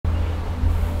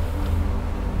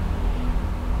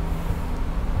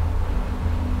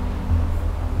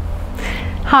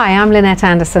Hi, I'm Lynette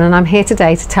Anderson and I'm here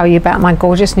today to tell you about my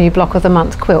gorgeous new block of the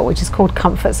month quilt, which is called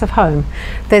Comforts of Home.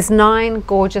 There's 9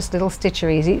 gorgeous little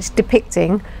stitcheries, each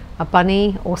depicting a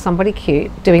bunny or somebody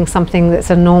cute doing something that's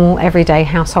a normal everyday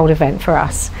household event for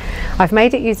us. I've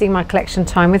made it using my collection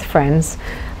Time with Friends,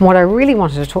 and what I really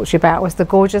wanted to talk to you about was the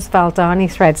gorgeous Valdani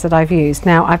threads that I've used.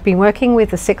 Now, I've been working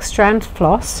with the 6-strand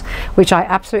floss, which I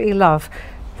absolutely love.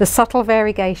 The subtle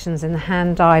variations in the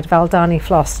hand-dyed Valdani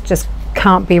floss just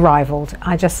can't be rivaled.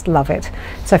 I just love it.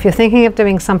 So if you're thinking of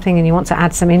doing something and you want to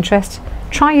add some interest,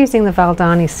 try using the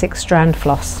Valdani 6-strand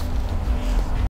floss.